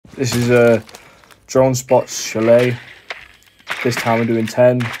This is a drone spots Chalet. This time we're doing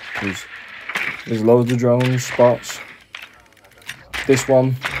 10 because there's loads of drone spots. This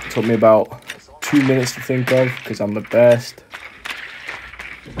one took me about 2 minutes to think of because I'm the best.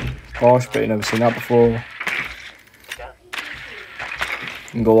 Gosh, but you've never seen that before.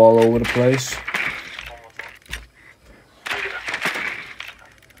 And go all over the place.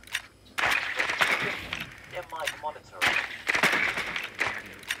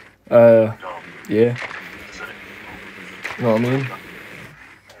 Yeah. You know what I mean?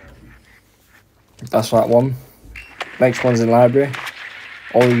 That's that one. Next one's in library.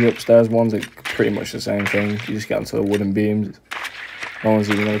 All the upstairs ones are pretty much the same thing. You just get onto the wooden beams. No one's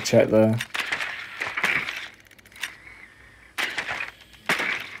even going to check there.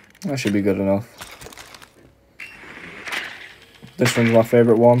 That should be good enough. This one's my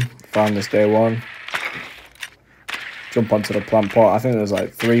favourite one. Found this day one. Jump onto the plant pot. I think there's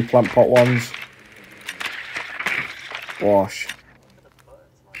like 3 plant pot ones. Wash.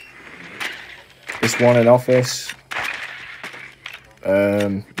 This one in office.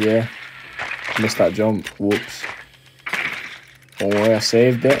 Yeah. Missed that jump. Whoops. Don't worry, I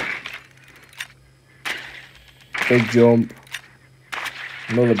saved it. Big jump.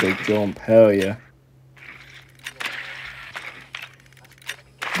 Another big jump. Hell yeah.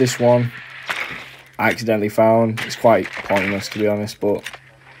 This one I accidentally found. It's quite pointless to be honest, but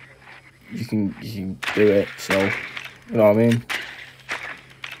you can do it, so you know what I mean?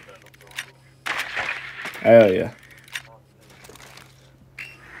 Hell yeah.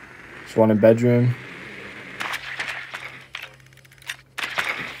 This one in bedroom.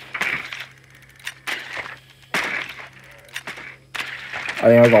 I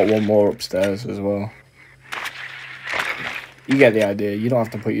think I got one more upstairs as well. You get the idea. You don't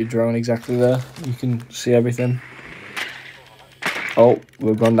have to put your drone exactly there. You can see everything. Oh,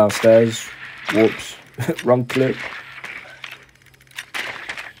 we've gone downstairs. Whoops. Wrong clip.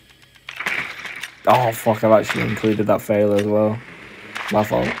 Oh, fuck. I've actually included that fail as well. My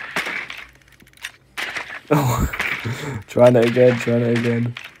fault. Oh, trying it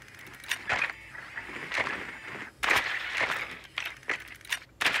again.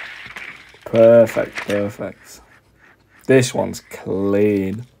 Perfect. This one's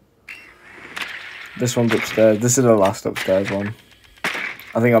clean. This one's upstairs. This is the last upstairs one.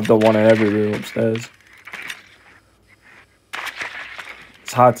 I think I've done one in every room upstairs.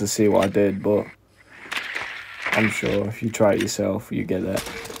 It's hard to see what I did, but I'm sure if you try it yourself, you get it.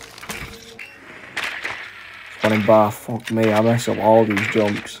 One in bar. Fuck me, I mess up all these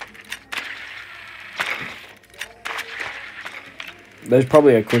jumps. There's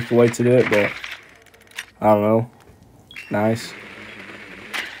probably a quicker way to do it, but I don't know. Nice.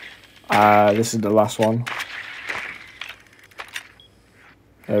 This is the last one.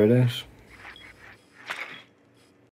 There it is.